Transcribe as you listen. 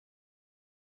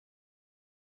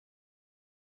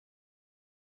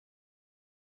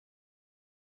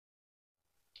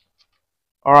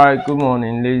All right, good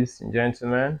morning, ladies and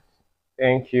gentlemen.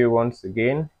 Thank you once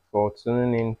again for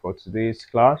tuning in for today's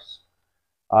class.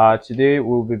 Today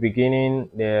we'll be beginning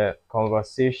the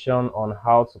conversation on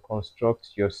how to construct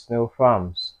your snail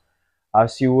farms.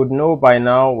 As you would know by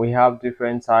now, we have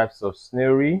different types of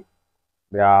snailery.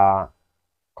 There are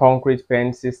concrete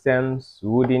pen systems,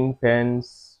 wooden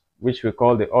pens, which we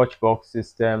call the archbox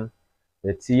system,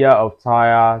 the tier of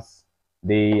tires,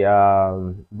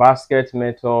 the basket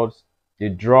methods, the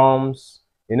drums.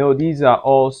 These are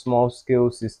all small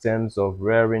scale systems of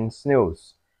rearing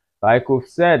snails. Like we've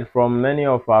said from many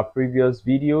of our previous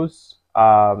videos,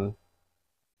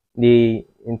 the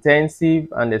intensive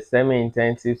and the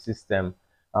semi-intensive system,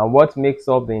 and what makes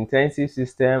up the intensive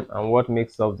system and what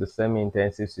makes up the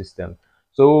semi-intensive system.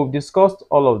 So we've discussed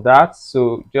all of that.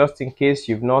 So just in case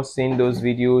you've not seen those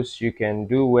videos, you can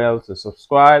do well to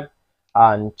subscribe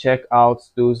and check out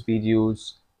those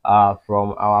videos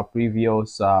from our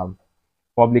previous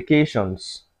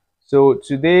publications. So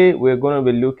today we're going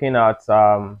to be looking at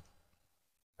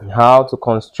how to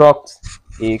construct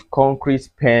a concrete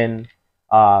pen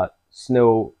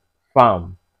snail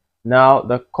farm. Now,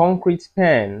 the concrete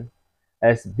pen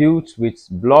is built with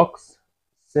blocks,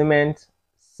 cement,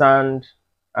 sand,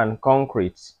 and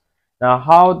concrete. Now,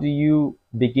 how do you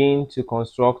begin to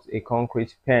construct a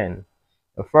concrete pen?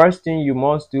 The first thing you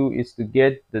must do is to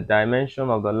get the dimension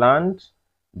of the land.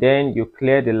 Then you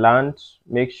clear the land,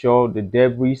 make sure the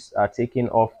debris are taken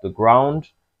off the ground,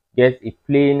 get a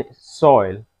plain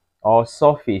soil or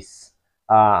surface,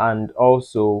 and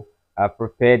also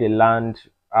prepare the land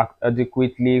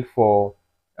adequately for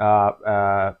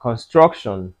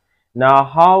construction. Now,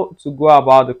 how to go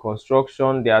about the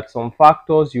construction? There are some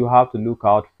factors you have to look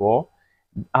out for.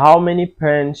 How many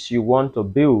pens you want to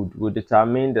build will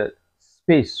determine the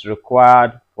space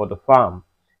required for the farm.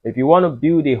 If you want to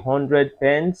build 100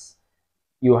 pens,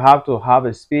 you have to have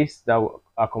a space that will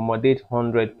accommodate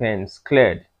 100 pens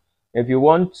cleared. If you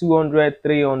want 200,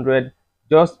 300,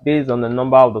 just based on the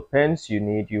number of the pens you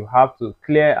need, you have to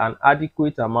clear an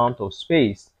adequate amount of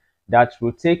space that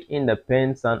will take in the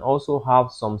pens and also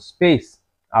have some space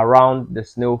around the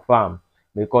snail farm,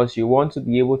 because you want to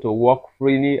be able to walk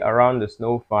freely around the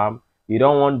snail farm. You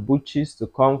don't want bushes to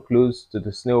come close to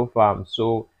the snail farm,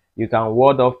 so you can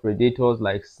ward off predators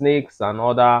like snakes and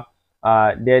other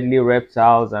deadly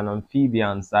reptiles and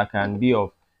amphibians that can be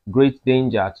of great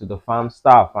danger to the farm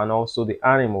staff and also the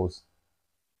animals.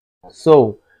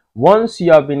 So once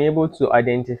you have been able to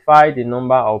identify the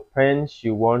number of pens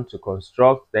you want to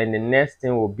construct, then the next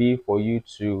thing will be for you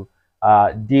to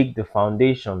dig the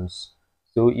foundations.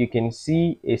 So you can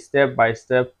see a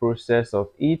step-by-step process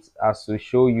of it as we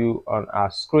show you on our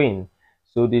screen.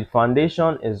 So the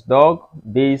foundation is dug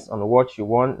based on what you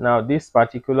want. Now this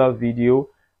particular video,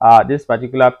 this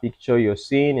particular picture you're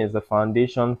seeing is the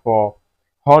foundation for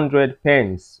 100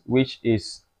 pens, which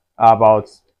is about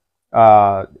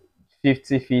uh,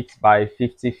 50 feet by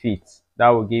 50 feet. That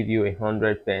will give you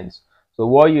 100 pens. So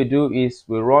what you do is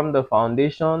we run the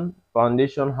foundation.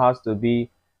 Foundation has to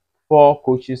be 4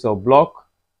 coaches of block.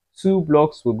 2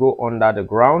 blocks will go under the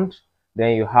ground.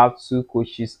 Then you have 2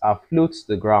 coaches afloat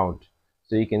the ground.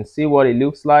 So you can see what it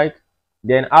looks like.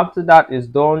 Then after that is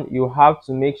done, you have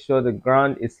to make sure the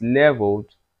ground is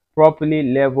leveled, properly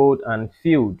leveled and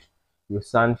filled. You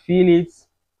sand fill it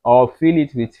or fill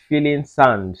it with filling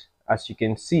sand. As you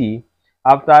can see,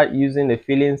 after using the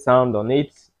filling sand on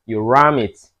it, you ram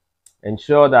it.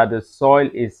 Ensure that the soil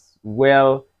is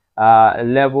well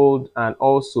leveled, and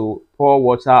also pour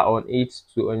water on it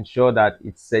to ensure that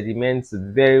it sediments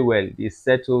very well, it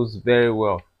settles very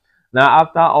well. Now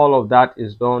after all of that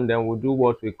is done, then we'll do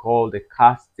what we call the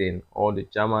casting or the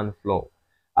German floor.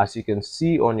 As you can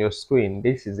see on your screen,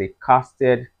 this is a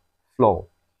casted floor.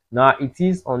 Now it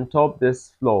is on top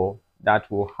this floor that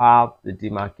will have the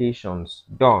demarcations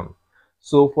done.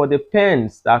 So for the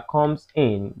pens that comes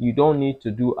in, you don't need to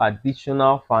do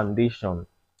additional foundation.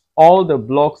 All the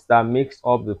blocks that makes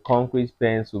up the concrete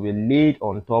pens will be laid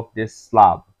on top this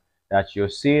slab that you're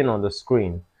seeing on the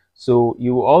screen. So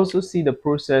you will also see the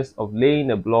process of laying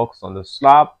the blocks on the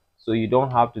slab, so you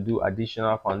don't have to do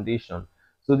additional foundation.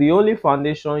 So the only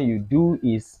foundation you do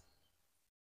is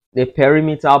the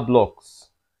perimeter blocks.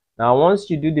 Now once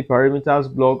you do the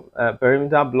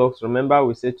perimeter blocks, remember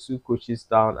we said 2 coaches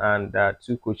down and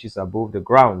 2 coaches above the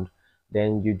ground.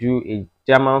 Then you do a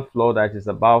German floor that is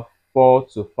about 4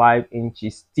 to 5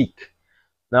 inches thick.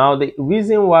 Now the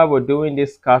reason why we're doing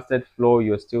this casted floor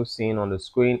you're still seeing on the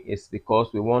screen is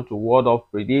because we want to ward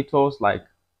off predators like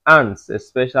ants,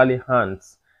 especially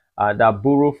ants that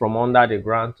burrow from under the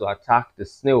ground to attack the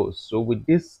snails. So with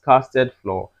this casted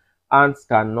floor, ants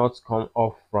cannot come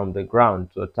off from the ground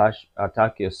to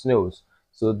attack your snails.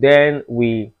 So then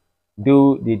we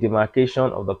do the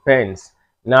demarcation of the pens.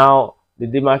 Now the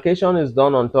demarcation is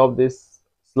done on top of this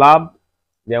slab.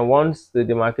 Then once the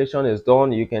demarcation is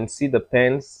done, you can see the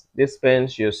pens. These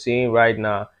pens you're seeing right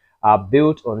now are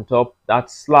built on top that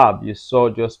slab you saw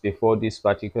just before this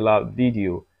particular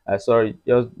video. Sorry,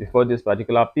 just before this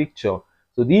particular picture.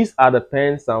 So these are the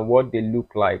pens and what they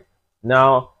look like.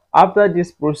 Now after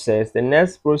this process, the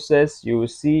next process you will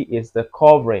see is the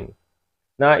covering.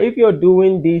 Now if you're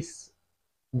doing this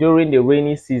during the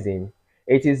rainy season,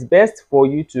 it is best for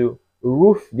you to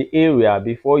roof the area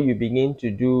before you begin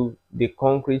to do the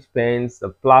concrete pens, the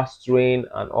plastering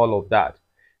and all of that.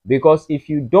 Because if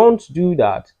you don't do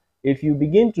that, if you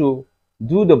begin to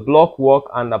do the block work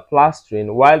and the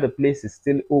plastering while the place is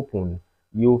still open,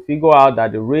 you'll figure out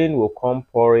that the rain will come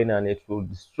pouring and it will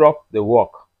disrupt the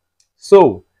work.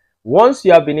 So once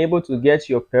you have been able to get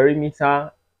your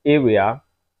perimeter area,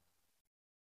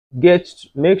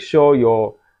 make sure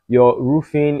your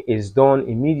roofing is done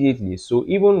immediately, so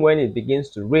even when it begins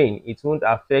to rain, it won't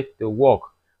affect the work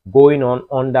going on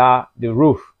under the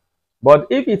roof. But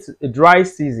if it's a dry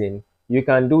season, you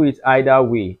can do it either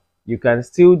way. You can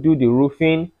still do the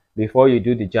roofing before you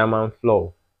do the German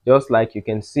floor. Just like you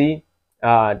can see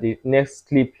the next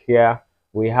clip here,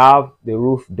 we have the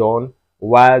roof done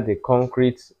while the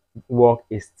concrete work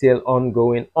is still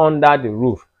ongoing under the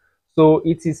roof. So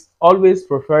it is always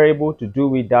preferable to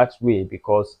do it that way,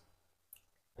 because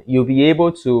you'll be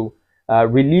able to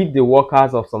relieve the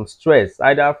workers of some stress,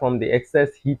 either from the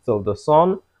excess heat of the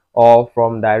sun or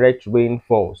from direct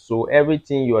rainfall. So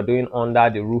everything you are doing under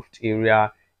the roofed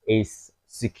area is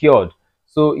secured.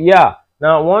 So yeah,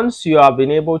 now once you have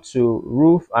been able to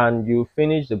roof and you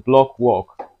finish the block work,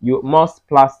 you must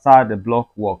plaster the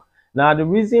block work. Now the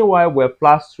reason why we're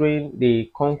plastering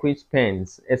the concrete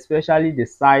pens, especially the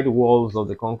side walls of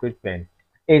the concrete pen,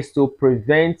 is to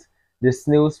prevent the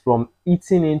snails from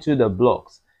eating into the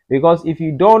blocks. Because if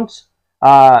you don't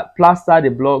plaster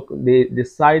the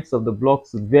sides of the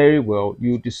blocks very well,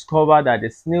 you discover that the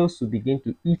snails will begin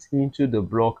to eat into the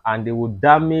block and they will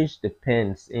damage the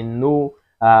pens within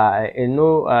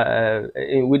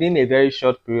a very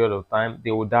short period of time.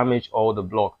 They will damage all the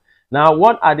block. Now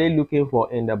what are they looking for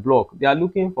in the block? They are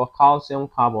looking for calcium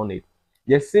carbonate.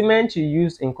 The cement you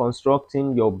use in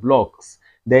constructing your blocks,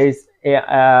 there is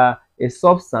a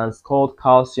substance called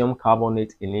calcium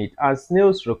carbonate in it, and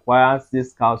snails requires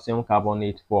this calcium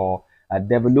carbonate for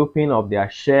developing of their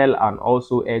shell and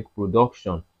also egg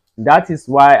production. That is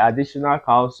why additional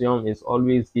calcium is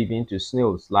always given to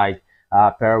snails, like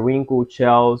periwinkle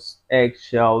shells, egg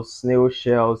shells, snail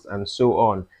shells, and so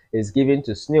on is given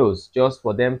to snails just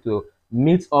for them to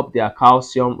meet up their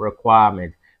calcium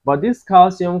requirement. But this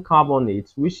calcium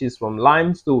carbonate, which is from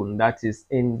limestone that is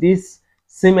in this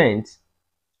cement,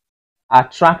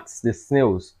 attracts the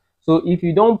snails. So if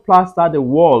you don't plaster the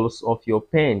walls of your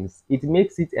pens, it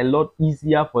makes it a lot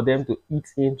easier for them to eat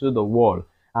into the wall,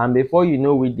 and before you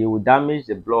know it, they will damage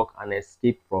the block and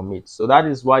escape from it. So that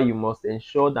is why you must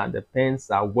ensure that the pens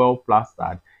are well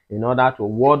plastered in order to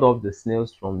ward off the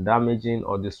snails from damaging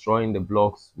or destroying the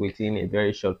blocks within a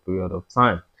very short period of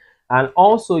time. And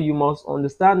also you must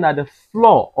understand that the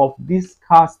floor of this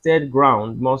casted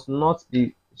ground must not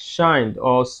be shined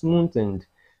or smoothened.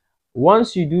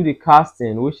 Once you do the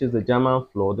casting, which is the German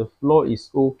floor, the floor is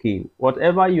okay.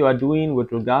 Whatever you are doing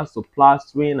with regards to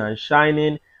plastering and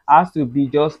shining has to be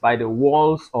just by the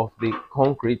walls of the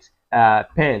concrete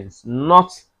pens,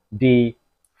 not the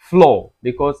floor.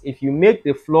 Because if you make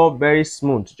the floor very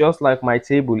smooth, just like my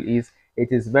table is,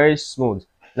 it is very smooth.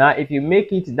 Now if you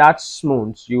make it that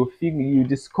smooth, you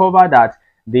discover that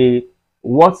the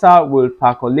water will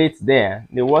percolate there.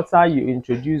 The water you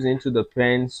introduce into the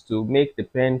pens to make the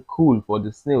pen cool for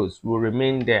the snails will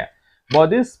remain there.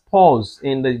 But this pause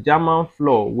in the German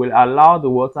floor will allow the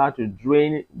water to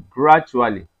drain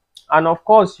gradually. And of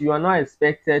course, you are not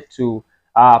expected to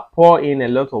pour in a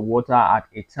lot of water at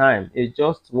a time. It's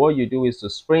just what you do is to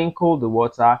sprinkle the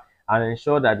water and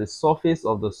ensure that the surface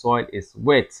of the soil is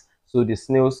wet, so the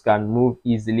snails can move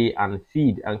easily and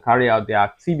feed and carry out their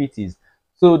activities.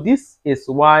 So this is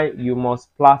why you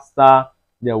must plaster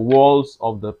the walls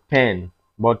of the pen,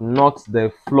 but not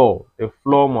the floor. The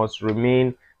floor must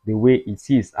remain the way it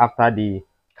is after the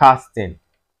casting.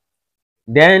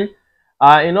 Then,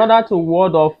 in order to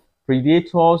ward off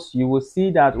predators, you will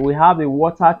see that we have a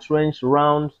water trench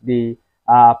around the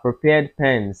prepared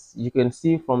pens. You can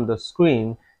see from the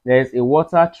screen, there's a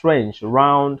water trench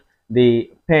around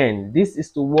the pen. This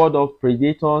is to ward off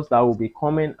predators that will be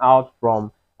coming out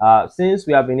from since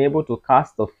we have been able to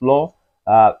cast the floor,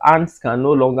 ants can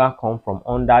no longer come from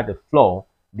under the floor.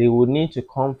 They would need to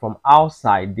come from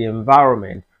outside the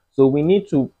environment. So we need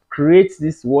to create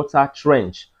this water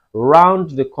trench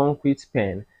round the concrete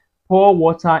pen, pour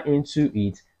water into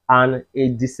it, and a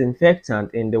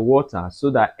disinfectant in the water, so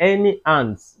that any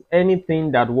ants, anything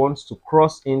that wants to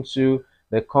cross into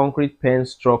the concrete pen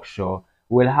structure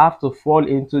will have to fall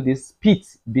into this pit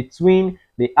between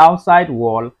the outside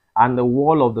wall and the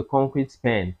wall of the concrete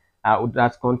pen,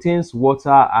 that contains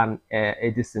water and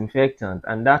a disinfectant,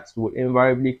 and that will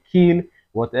invariably kill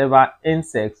whatever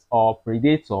insects or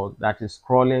predator that is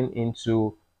crawling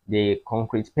into the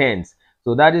concrete pens.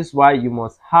 So that is why you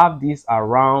must have this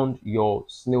around your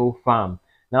snail farm.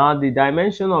 Now the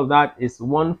dimension of that is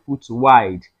 1 foot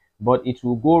wide, but it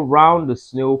will go round the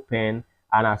snail pen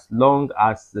and as long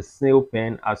as the snail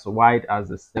pen, as wide as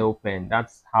the snail pen.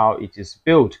 That's how it is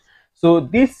built. So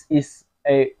this is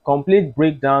a complete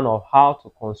breakdown of how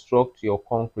to construct your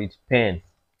concrete pen.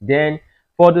 Then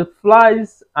for the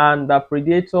flies and the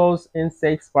predators,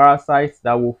 insects, parasites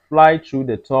that will fly through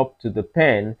the top to the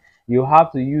pen, you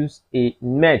have to use a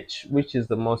mesh, which is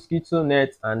the mosquito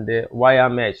net and the wire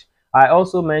mesh. I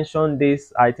also mentioned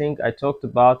this, I think I talked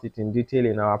about it in detail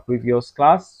in our previous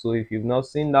class. So if you've not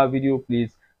seen that video,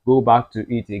 please go back to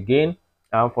it again.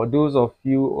 And for those of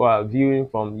you who are viewing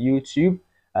from YouTube,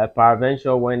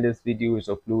 peradventure when this video is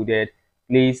uploaded,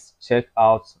 please check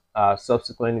out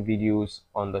subsequent videos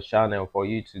on the channel for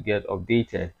you to get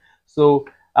updated. So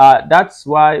that's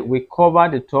why we cover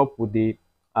the top with the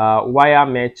wire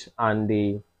mesh and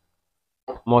the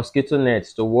mosquito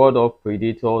nets to ward off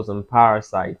predators and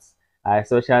parasites,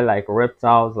 especially like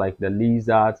reptiles like the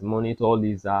lizards, monitor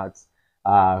lizards,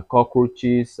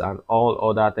 cockroaches, and all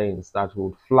other things that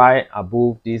would fly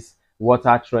above this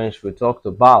water trench we talked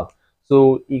about.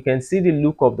 So you can see the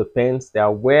look of the pens. They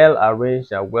are well arranged,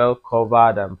 they are well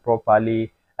covered and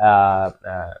properly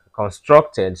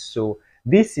constructed. So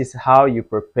this is how you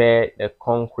prepare a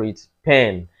concrete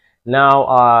pen.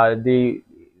 Now the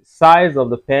size of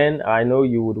the pen, I know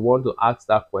you would want to ask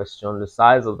that question. The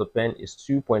size of the pen is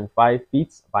 2.5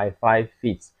 feet by 5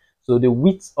 feet. So the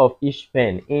width of each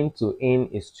pen in to in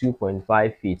is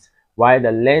 2.5 feet, while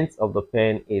the length of the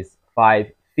pen is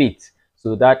 5 feet.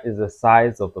 So that is the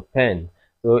size of the pen.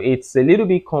 So it's a little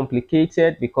bit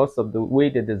complicated because of the way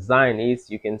the design is.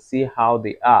 You can see how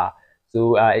they are.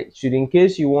 So in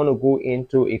case you want to go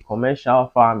into a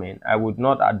commercial farming, I would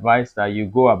not advise that you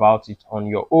go about it on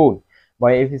your own.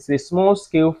 But if it's a small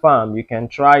scale farm, you can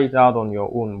try it out on your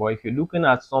own. But if you're looking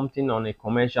at something on a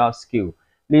commercial scale,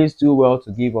 please do well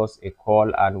to give us a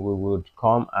call and we would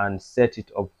come and set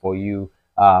it up for you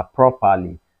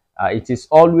properly. It is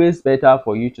always better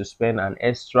for you to spend an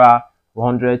extra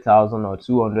 100,000 or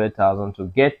 200,000 to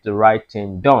get the right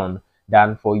thing done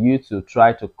than for you to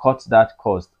try to cut that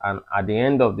cost and at the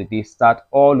end of the day start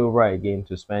all over again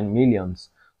to spend millions.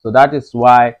 So that is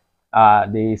why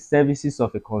the services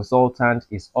of a consultant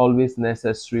is always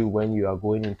necessary when you are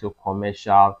going into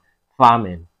commercial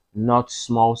farming, not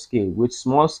small scale. With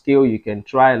small scale, you can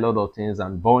try a lot of things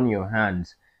and burn your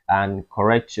hands and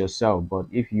correct yourself. But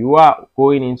if you are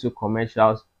going into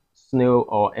commercial snail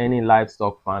or any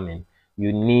livestock farming,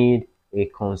 you need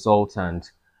a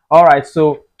consultant. All right,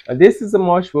 so this is the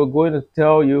much we're going to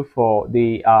tell you for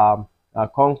the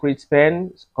concrete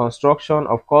pen construction.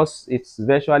 Of course, it's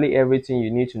virtually everything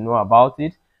you need to know about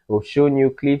it. We've shown you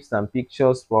clips and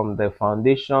pictures from the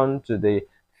foundation to the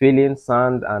filling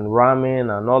sand and ramming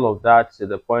and all of that to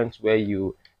the point where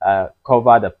you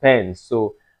cover the pen.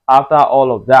 So after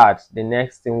all of that, the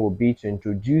next thing will be to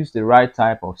introduce the right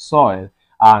type of soil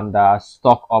and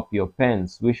stock up your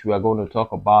pens, which we are going to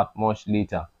talk about much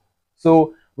later.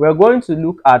 So we're going to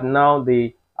look at now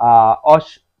the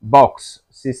arch box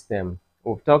system.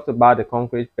 We've talked about the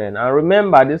concrete pen, and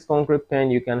remember this concrete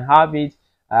pen, you can have it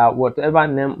whatever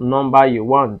number you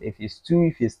want. If it's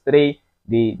 2, if it's 3,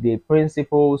 the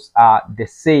principles are the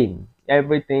same.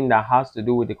 Everything that has to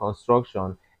do with the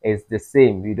construction is the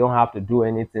same. You don't have to do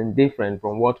anything different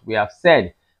from what we have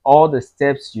said. All the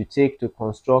steps you take to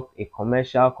construct a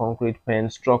commercial concrete pen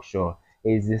structure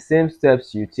is the same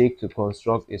steps you take to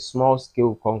construct a small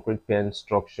scale concrete pen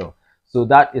structure. So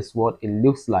that is what it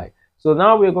looks like. So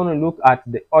now we're going to look at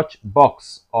the arch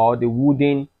box or the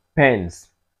wooden pens.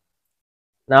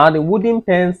 Now the wooden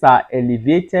pens are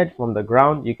elevated from the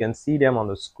ground. You can see them on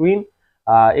the screen.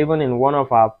 Even in one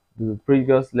of our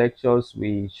previous lectures,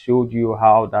 we showed you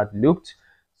how that looked.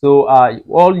 So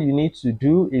all you need to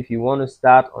do if you want to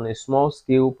start on a small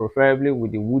scale, preferably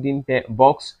with the wooden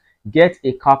box, get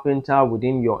a carpenter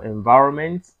within your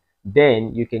environment.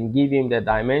 Then you can give him the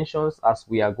dimensions as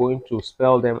we are going to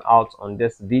spell them out on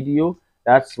this video.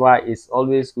 That's why it's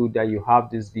always good that you have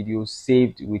this video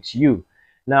saved with you.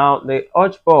 Now, the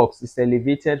arch box is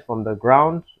elevated from the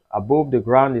ground. Above the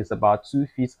ground is about 2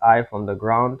 feet high from the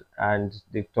ground, and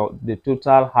the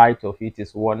total height of it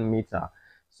is 1 meter.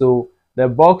 So the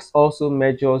box also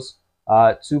measures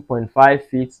 2.5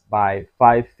 feet by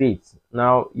 5 feet.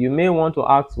 Now, you may want to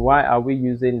ask, why are we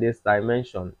using this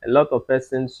dimension? A lot of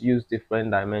persons use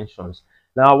different dimensions.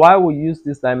 Now, why we use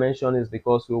this dimension is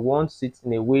because we want it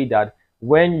in a way that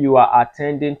when you are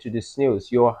attending to the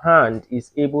snails, your hand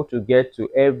is able to get to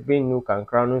every nook and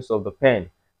crannies of the pen,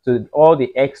 to all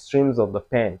the extremes of the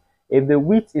pen. If the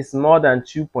width is more than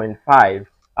 2.5,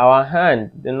 our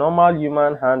hand, the normal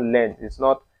human hand length is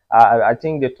not, I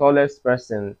think the tallest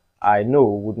person I know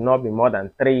would not be more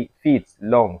than 3 feet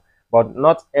long, but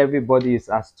not everybody is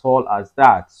as tall as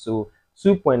that. So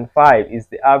 2.5 is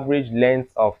the average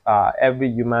length of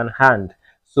every human hand.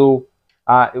 So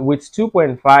with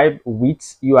 2.5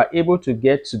 width, you are able to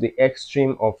get to the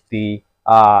extreme of the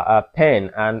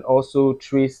pen and also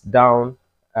trace down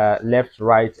left,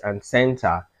 right, and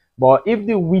center. But if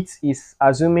the width is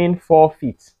assuming 4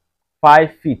 feet,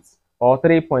 5 feet, or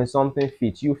 3 point something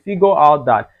feet, you figure out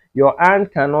that your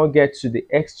hand cannot get to the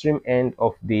extreme end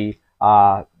of the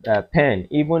pen,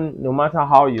 even no matter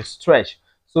how you stretch.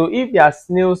 So if there are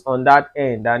snails on that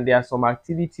end and there are some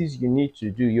activities you need to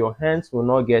do, your hands will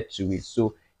not get to it.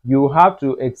 So you have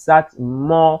to exert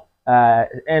more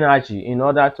energy in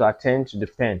order to attend to the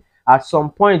pen. At some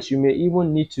point, you may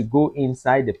even need to go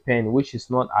inside the pen, which is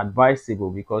not advisable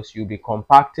because you'll be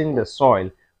compacting the soil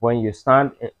when you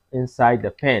stand inside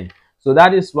the pen. So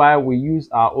that is why we use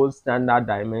our own standard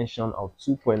dimension of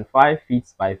 2.5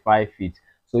 feet by 5 feet.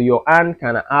 So your hand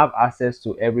can have access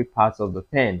to every part of the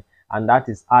pen, and that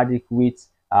is adequate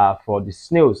for the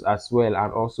snails as well,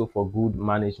 and also for good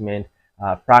management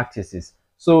practices.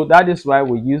 So that is why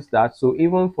we use that. So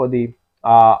even for the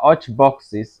arch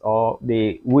boxes or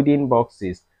the wooden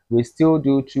boxes, we still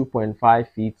do 2.5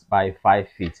 feet by 5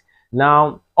 feet.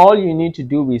 Now, all you need to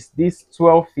do is this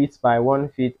 12 feet by 1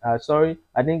 feet, sorry,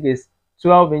 I think it's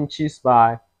 12 inches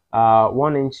by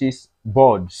 1 inches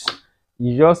boards.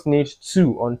 You just need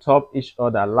two on top each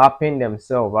other, lapping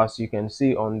themselves, as you can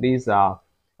see on these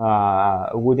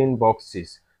wooden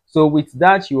boxes. So with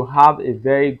that, you have a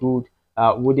very good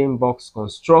wooden box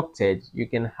constructed. You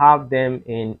can have them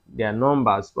in their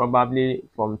numbers, probably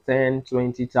from 10,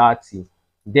 20, 30.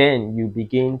 Then you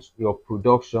begin your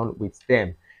production with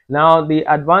them. Now, the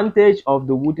advantage of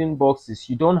the wooden box is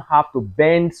you don't have to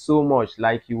bend so much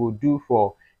like you would do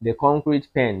for the concrete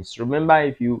pens. Remember,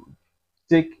 if you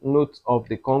take note of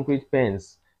the concrete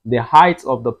pens, the height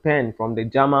of the pen from the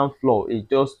German floor is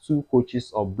just 2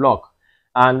 coaches of block,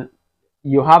 and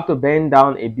you have to bend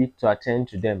down a bit to attend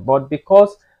to them. But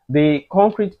because the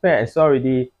concrete pen,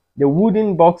 sorry, the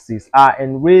wooden boxes are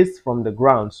enraised from the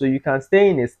ground, so you can stay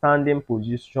in a standing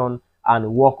position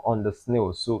and work on the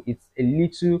snail. So it's a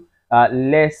little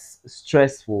less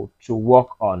stressful to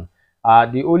work on.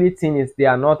 The only thing is they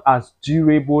are not as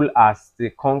durable as the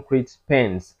concrete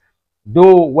pens.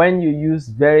 Though when you use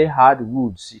very hard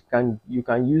woods, you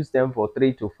can use them for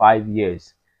 3 to 5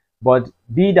 years. But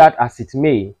be that as it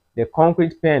may, the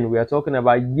concrete pen, we are talking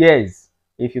about years.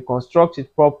 If you construct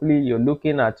it properly, you're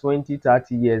looking at 20,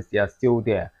 30 years, they are still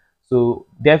there. So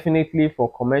definitely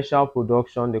for commercial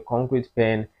production, the concrete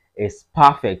pen is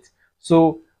perfect.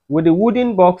 So with the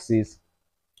wooden boxes,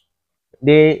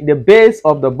 the base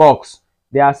of the box,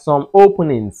 there are some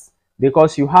openings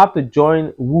because you have to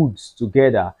join woods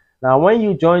together. Now when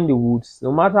you join the woods,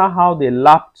 no matter how they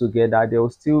lap together, there will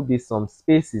still be some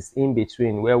spaces in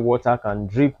between where water can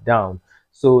drip down.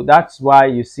 So that's why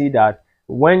you see that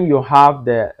when you have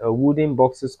the wooden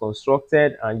boxes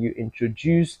constructed and you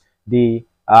introduce the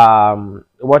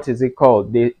what is it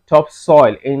called, the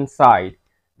topsoil inside,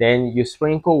 then you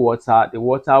sprinkle water, the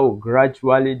water will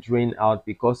gradually drain out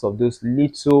because of those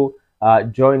little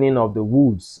joining of the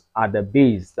woods at the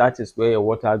base. That is where your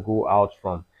water go out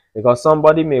from. Because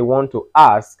somebody may want to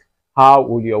ask, how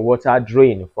will your water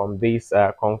drain from these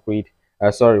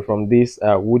from these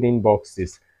wooden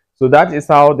boxes? So that is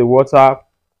how the water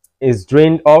is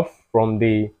drained off from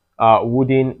the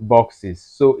wooden boxes.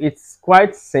 So it's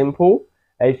quite simple.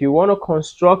 If you want to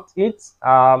construct it,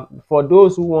 for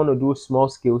those who want to do small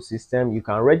scale system, you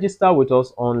can register with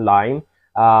us online.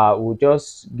 We'll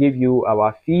just give you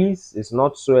our fees. It's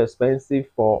not so expensive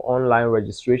for online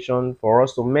registration for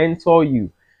us to mentor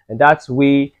you, and that's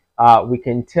way we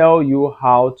can tell you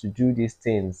how to do these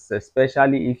things,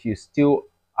 especially if you still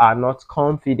are not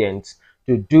confident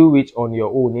to do it on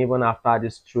your own even after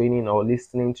this training or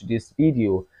listening to this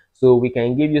video. So we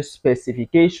can give you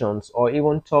specifications or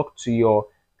even talk to your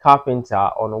carpenter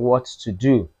on what to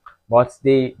do. But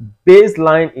the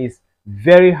baseline is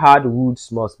very hard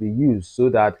woods must be used so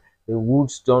that the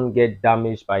woods don't get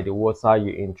damaged by the water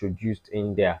you introduced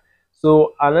in there.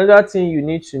 So another thing you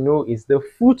need to know is the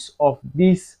foot of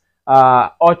these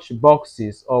arch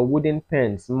boxes or wooden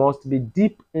pens must be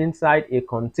deep inside a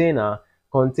container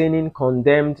containing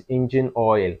condemned engine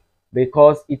oil,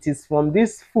 because it is from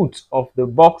this foot of the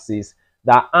boxes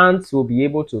that ants will be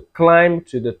able to climb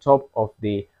to the top of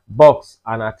the box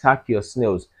and attack your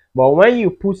snails. But when you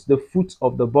put the foot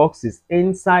of the boxes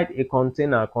inside a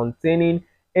container containing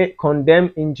a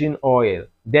condemned engine oil,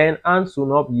 then ants will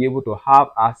not be able to have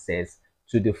access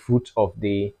to the foot of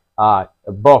the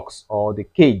box or the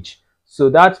cage. So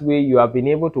that way you have been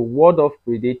able to ward off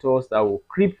predators that will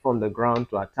creep from the ground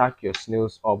to attack your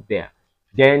snails up there.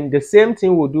 Then the same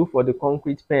thing we'll do for the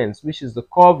concrete pens, which is the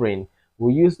covering.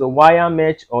 We'll use the wire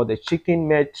mesh or the chicken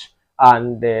mesh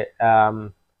and the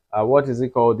what is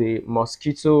it called, the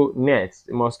mosquito net.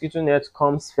 The mosquito net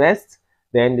comes first,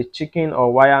 then the chicken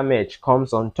or wire mesh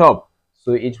comes on top,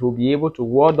 so it will be able to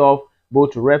ward off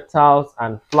both reptiles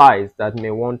and flies that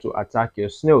may want to attack your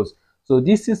snails. So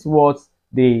this is what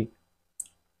the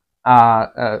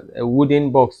a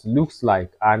wooden box looks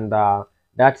like, and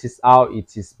that is how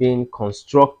it is being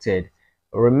constructed.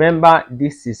 Remember,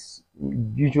 this is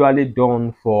usually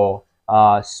done for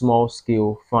small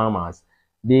scale farmers.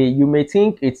 You may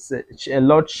think it's a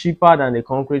lot cheaper than the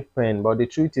concrete pen, but the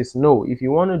truth is no. If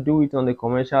you want to do it on the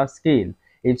commercial scale,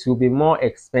 it will be more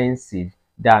expensive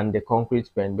than the concrete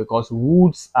pen, because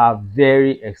woods are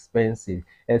very expensive,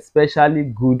 especially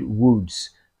good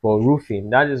woods for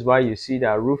roofing. That is why you see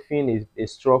that roofing is a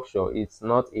structure. It's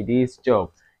not a day's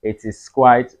job. It is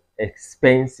quite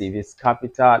expensive. It's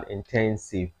capital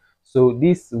intensive. So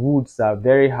these woods are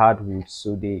very hard woods,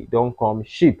 so they don't come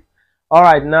cheap. All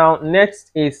right, now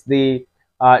next is the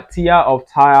tier of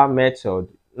tire method.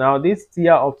 Now this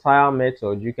tier of tire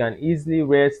method, you can easily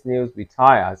rear snails with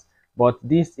tires, but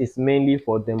this is mainly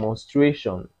for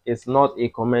demonstration. It's not a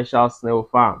commercial snail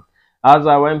farm. That's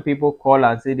why when people call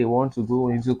and say they want to go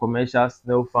into commercial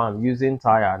snail farm using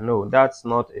tire, no, that's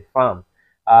not a farm.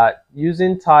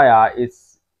 Using tire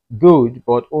is good,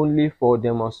 but only for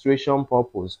demonstration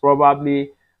purpose.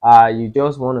 Probably you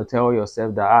just want to tell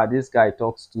yourself that this guy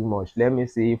talks too much. Let me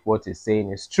see if what he's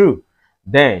saying is true.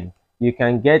 Then you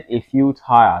can get a few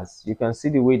tires. You can see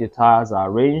the way the tires are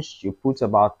arranged. You put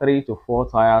about 3 to 4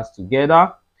 tires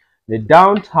together. The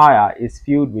down tire is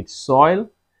filled with soil.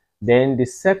 Then the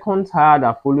second tire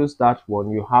that follows that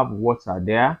one, you have water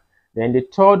there. Then the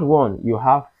third one, you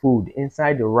have food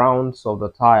inside the rounds of the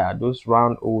tire, those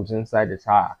round holes inside the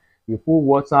tire. You put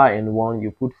water in one,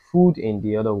 you put food in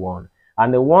the other one.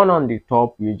 And the one on the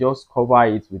top, you just cover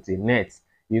it with a net.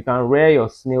 You can rear your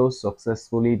snails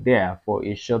successfully there for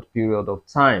a short period of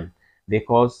time,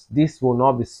 because this will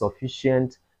not be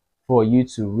sufficient for you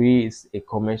to raise a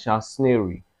commercial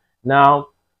snailery. Now,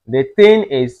 the thing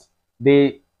is,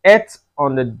 the earth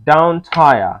on the down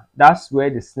tire, that's where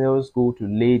the snails go to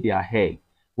lay their egg.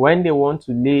 When they want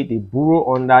to lay, they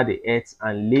burrow under the earth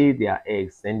and lay their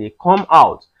eggs. Then they come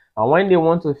out, and when they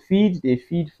want to feed, they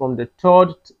feed from the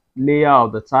third layer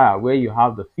of the tire where you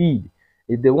have the feed.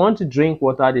 If they want to drink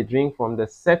water, they drink from the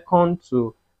second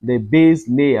to the base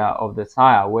layer of the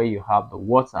tire where you have the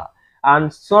water.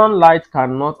 And sunlight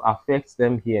cannot affect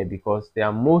them here, because they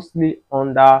are mostly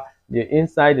under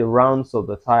inside the rounds of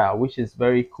the tire, which is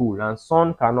very cool, and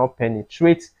sun cannot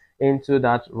penetrate into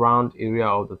that round area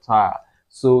of the tire.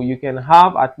 So you can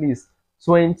have at least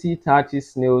 20-30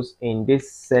 snails in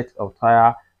this set of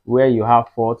tire, where you have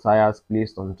 4 tires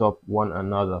placed on top one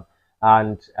another,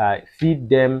 and feed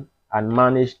them and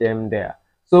manage them there.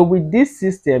 So with this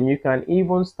system, you can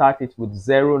even start it with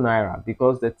 0 naira,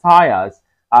 because the tires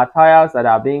are tires that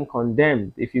are being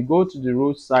condemned. If you go to the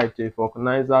roadside to a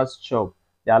vulcanizer's shop,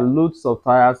 there are loads of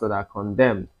tires that are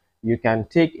condemned. You can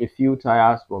take a few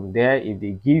tires from there if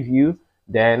they give you.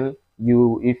 Then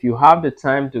if you have the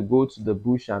time to go to the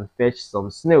bush and fetch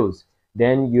some snails,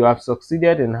 then you have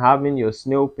succeeded in having your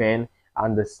snail pen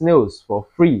and the snails for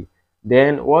free.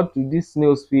 Then what do these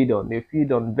snails feed on? They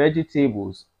feed on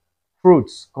vegetables,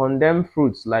 fruits, condemned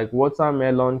fruits like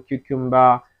watermelon,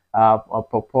 cucumber,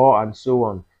 pawpaw, and so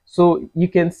on. So you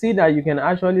can see that you can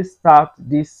actually start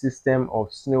this system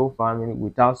of snail farming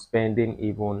without spending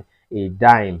even a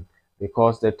dime,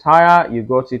 because the tire, you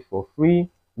got it for free.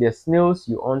 The snails,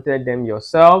 you hunted them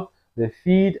yourself. The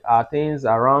feed are things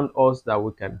around us that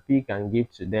we can pick and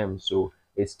give to them, so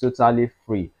it's totally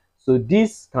free. So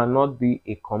this cannot be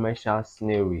a commercial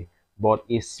snailery. but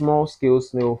a small scale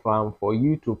snail farm for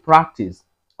you to practice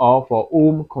or for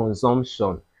home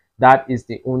consumption. That is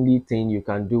the only thing you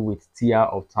can do with tier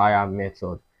of tire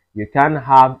method. You can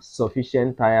have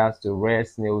sufficient tires to rear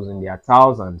snails in their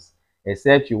thousands,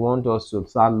 except you want us to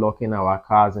start locking our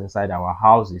cars inside our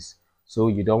houses so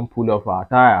you don't pull off our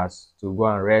tires to go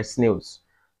and rear snails.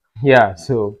 Yeah,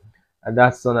 so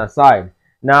that's on aside.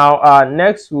 Now,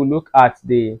 next we'll look at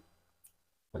the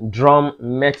drum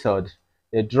method.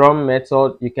 The drum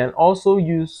method, you can also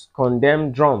use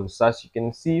condemned drums. As you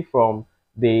can see from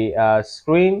the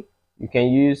screen, you can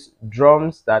use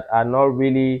drums that are not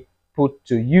really put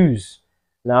to use.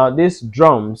 Now these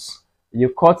drums,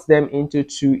 you cut them into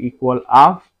two equal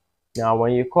halves. Now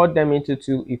when you cut them into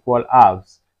two equal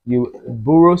halves, you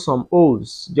borrow some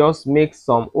holes, just make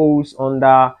some holes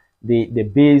under the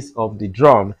base of the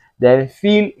drum, then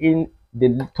fill in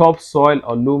the topsoil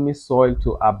or loamy soil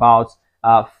to about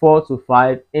 4 to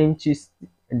 5 inches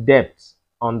depth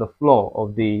on the floor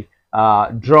of the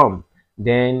drum.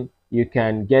 Then you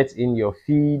can get in your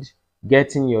feed,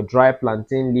 get in your dry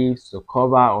plantain leaves to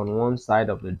cover on one side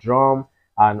of the drum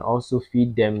and also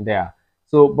feed them there.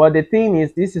 So, but the thing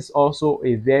is, this is also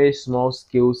a very small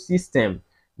scale system,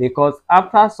 because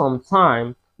after some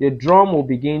time, the drum will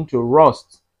begin to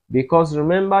rust, because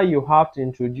remember, you have to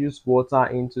introduce water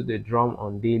into the drum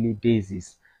on daily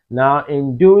basis. Now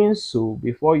in doing so,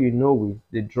 before you know it,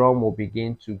 the drum will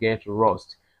begin to get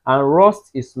rust, and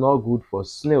rust is not good for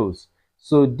snails.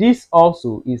 So this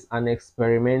also is an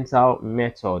experimental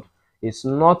method. It's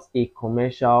not a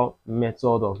commercial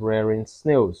method of rearing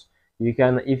snails. You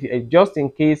can, if just in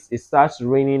case it starts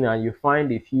raining and you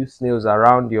find a few snails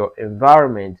around your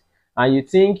environment and you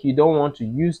think you don't want to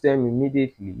use them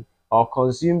immediately or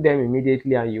consume them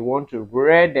immediately, and you want to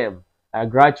rear them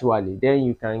gradually, then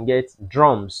you can get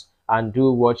drums and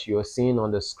do what you're seeing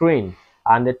on the screen.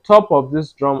 And the top of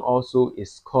this drum also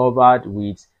is covered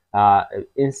with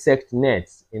insect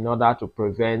nets in order to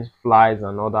prevent flies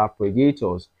and other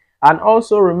predators. And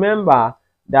also remember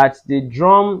that the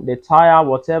drum, the tire,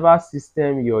 whatever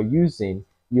system you're using,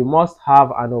 you must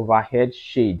have an overhead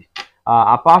shade.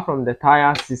 Apart from the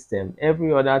tire system,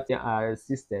 every other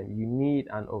system, you need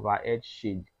an overhead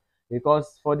shade,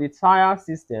 because for the tire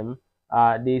system,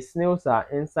 the snails are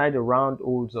inside the round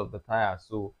holes of the tire,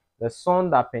 so the sun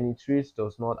that penetrates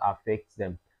does not affect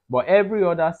them. But every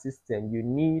other system, you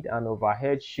need an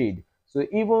overhead shade. So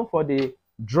even for the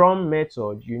drum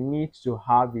method, you need to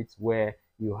have it where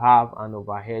you have an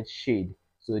overhead shade.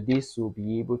 So this will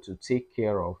be able to take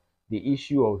care of the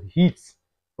issue of heat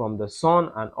from the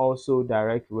sun and also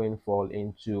direct rainfall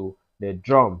into the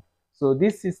drum. So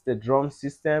this is the drum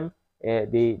system.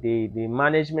 The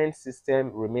management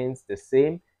system remains the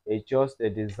same. It's just the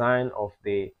design of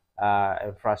the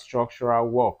infrastructural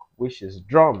work, which is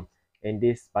drum in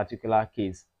this particular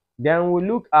case. Then we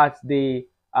look at the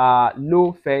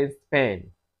low fence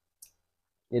pen.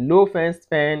 The low fence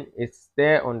pen is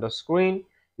there on the screen.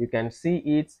 You can see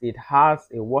it. It has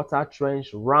a water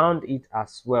trench around it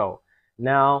as well.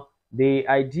 Now, the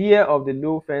idea of the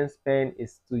low fence pen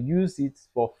is to use it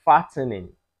for fattening.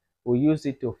 We use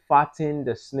it to fatten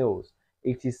the snails.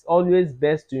 It is always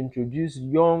best to introduce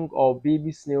young or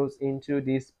baby snails into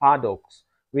these paddocks.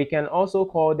 We can also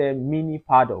call them mini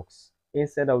paddocks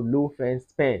instead of low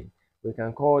fence pen. We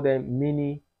can call them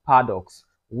mini paddocks,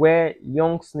 where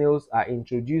young snails are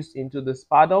introduced into the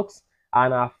paddocks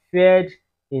and are fed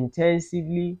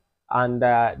intensively, and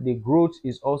the growth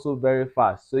is also very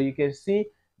fast. So you can see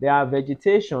there are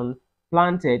vegetation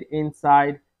planted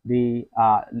inside the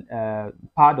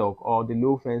paddock or the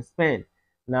low fence pen.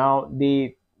 Now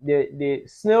the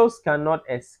snails cannot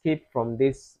escape from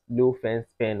this low fence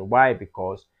pen. Why?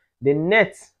 Because the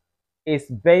net is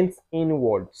bent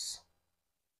inwards.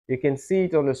 You can see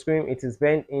it on the screen. It is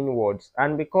bent inwards,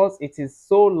 and because it is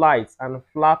so light and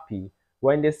flappy,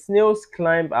 when the snails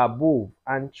climb above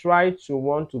and try to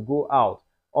want to go out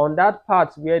on that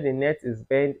part where the net is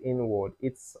bent inward,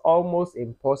 it's almost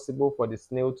impossible for the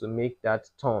snail to make that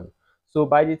turn. So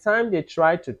by the time they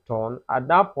try to turn, at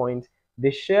that point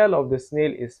the shell of the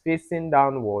snail is facing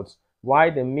downwards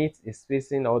while the meat is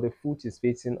facing, or the foot is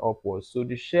facing upwards, so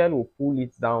the shell will pull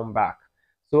it down back.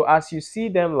 So as you see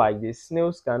them like this,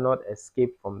 snails cannot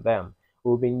escape from them.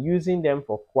 We've been using them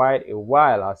for quite a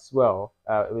while as well,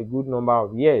 a good number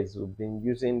of years. We've been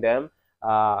using them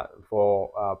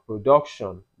for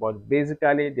production, but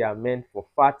basically they are meant for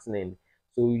fattening.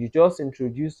 So you just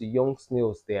introduce the young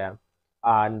snails there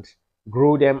and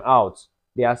grow them out.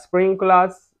 They are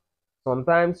sprinklers.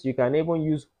 Sometimes you can even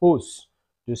use hose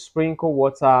to sprinkle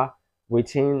water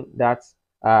within that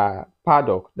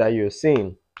paddock that you're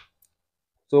seeing.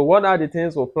 So what are the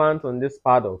things we plant on this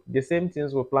paddock? The same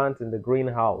things we plant in the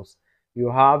greenhouse.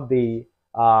 You have the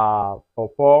you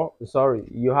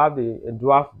have the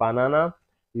dwarf banana,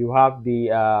 you have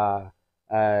the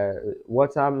uh,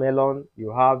 watermelon,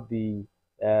 you have the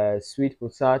sweet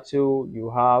potato,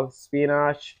 you have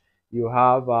spinach, you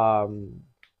have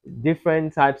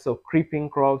different types of creeping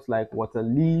crops like water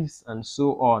leaves and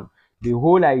so on. The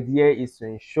whole idea is to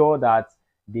ensure that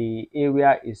the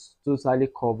area is totally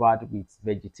covered with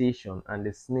vegetation and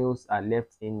the snails are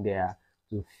left in there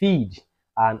to feed,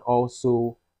 and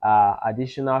also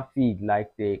additional feed like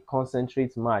the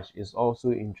concentrate mash is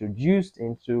also introduced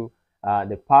into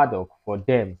the paddock for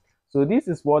them. So this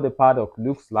is what the paddock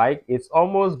looks like. It's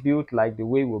almost built like the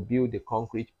way we build the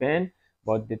concrete pen,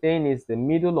 but the thing is, the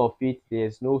middle of it,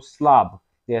 there's no slab,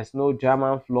 there's no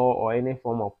German floor or any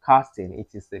form of casting.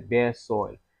 It is the bare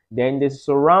soil. Then the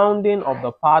surrounding of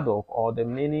the paddock or the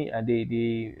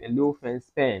the low fence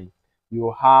pen,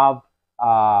 you have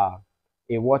a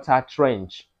water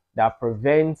trench that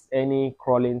prevents any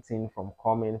crawling thing from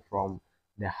coming from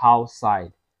the house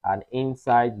side, and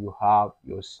inside you have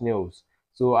your snails.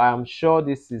 So I'm sure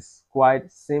this is quite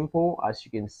simple. As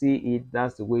you can see it,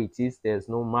 that's the way it is. There's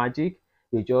no magic.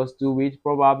 You just do it.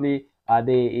 Probably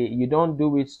you don't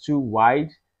do it too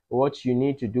wide. What you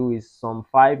need to do is some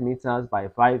 5 meters by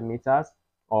 5 meters,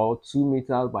 or 2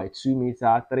 meters by 2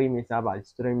 meters, 3 meters by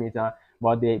 3 meters.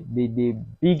 But the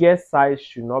biggest size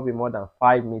should not be more than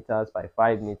 5 meters by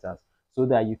 5 meters, so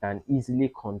that you can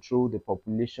easily control the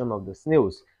population of the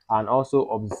snails and also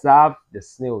observe the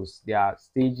snails, their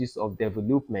stages of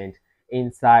development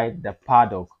inside the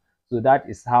paddock. So that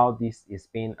is how this is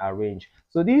being arranged.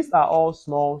 So these are all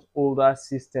small older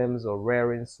systems of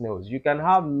rearing snails. You can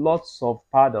have lots of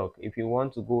paddock if you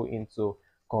want to go into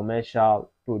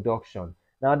commercial production.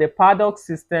 Now the paddock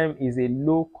system is a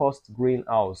low cost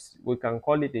greenhouse. We can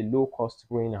call it a low cost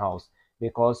greenhouse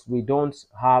because we don't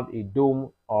have a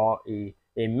dome or a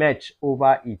mesh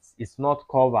over it. It's not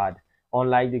covered.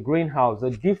 Unlike the greenhouse, the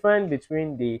difference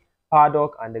between the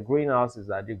paddock and the greenhouse is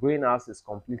that the greenhouse is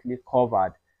completely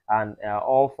covered, and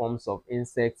all forms of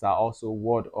insects are also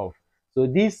ward off. So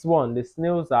this one, the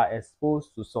snails are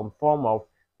exposed to some form of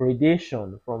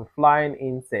predation from flying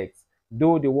insects,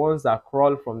 though the ones that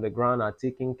crawl from the ground are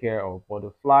taken care of, but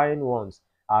the flying ones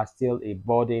are still a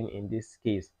burden in this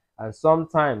case. And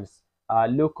sometimes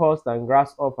locusts and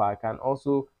grasshopper can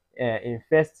also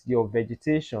infest your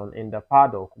vegetation in the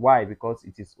paddock. Why? Because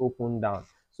it is open down.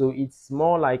 So it's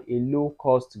more like a low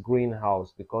cost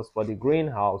greenhouse, because for the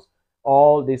greenhouse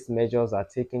all these measures are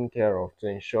taken care of to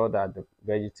ensure that the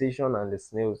vegetation and the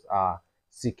snails are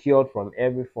secured from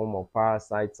every form of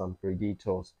parasites and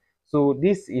predators. So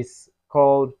this is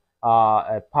called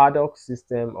a paddock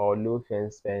system or low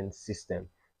fence pen system.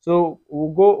 So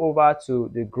we'll go over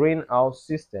to the greenhouse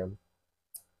system.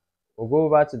 We'll go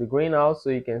over to the greenhouse.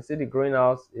 So you can see the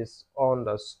greenhouse is on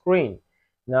the screen.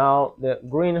 Now the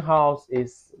greenhouse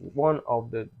is one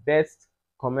of the best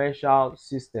commercial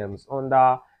systems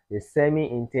under the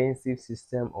semi-intensive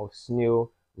system of snail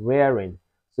rearing.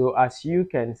 So as you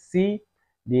can see,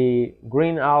 the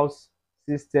greenhouse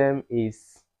system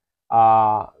is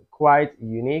quite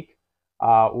unique.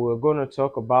 We're going to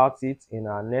talk about it in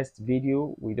our next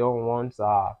video. We don't want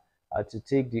to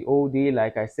take the whole day.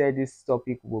 Like I said, this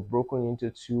topic will be broken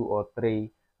into 2 or 3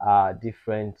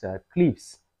 different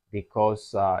clips,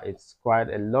 because it's quite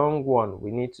a long one.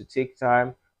 We need to take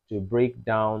time to break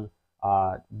down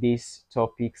these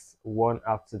topics one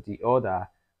after the other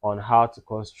on how to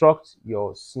construct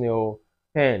your snail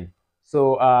pen.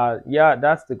 So yeah,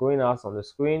 that's the greenhouse on the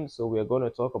screen. So we're going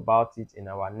to talk about it in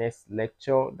our next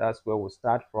lecture. That's where we'll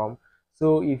start from.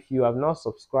 So if you have not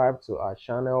subscribed to our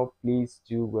channel, please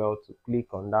do well to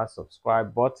click on that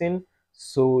subscribe button,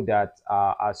 so that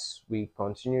as we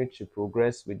continue to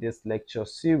progress with this lecture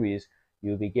series,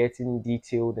 you'll be getting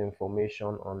detailed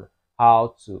information on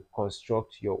how to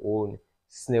construct your own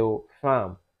snail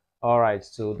farm. All right,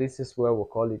 so this is where we'll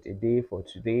call it a day for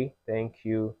today. Thank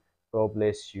you. God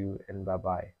bless you, and bye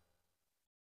bye.